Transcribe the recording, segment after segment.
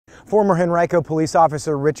Former Henrico Police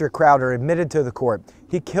Officer Richard Crowder admitted to the court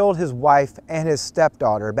he killed his wife and his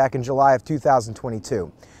stepdaughter back in July of 2022.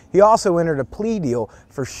 He also entered a plea deal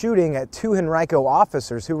for shooting at two Henrico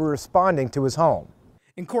officers who were responding to his home.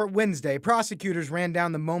 In court Wednesday, prosecutors ran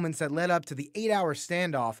down the moments that led up to the 8-hour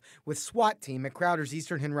standoff with SWAT team at Crowder's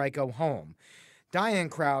Eastern Henrico home. Diane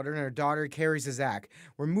Crowder and her daughter Carrie Zizak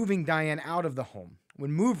were moving Diane out of the home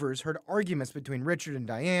when movers heard arguments between Richard and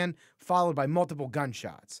Diane, followed by multiple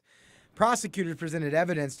gunshots. Prosecutors presented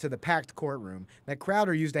evidence to the packed courtroom that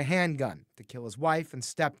Crowder used a handgun to kill his wife and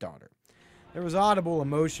stepdaughter. There was audible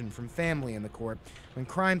emotion from family in the court when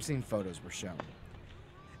crime scene photos were shown.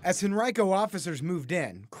 As Henrico officers moved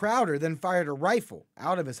in, Crowder then fired a rifle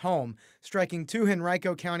out of his home, striking two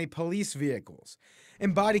Henrico County police vehicles.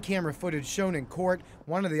 In body camera footage shown in court,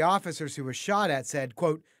 one of the officers who was shot at said,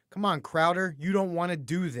 quote, "Come on, Crowder, you don't want to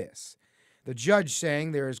do this." The judge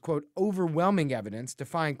saying there is, quote, "overwhelming evidence to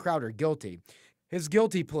find Crowder guilty." His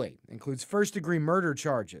guilty plea includes first-degree murder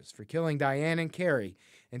charges for killing Diane and Carrie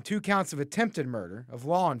and 2 counts of attempted murder of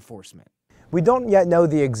law enforcement. We don't yet know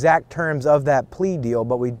the exact terms of that plea deal,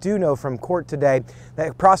 but we do know from court today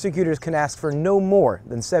that prosecutors can ask for no more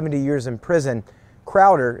than 70 years in prison.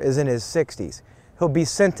 Crowder is in his 60s. He'll be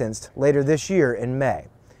sentenced later this year in May.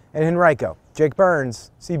 In Henrico, Jake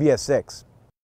Burns, CBS 6.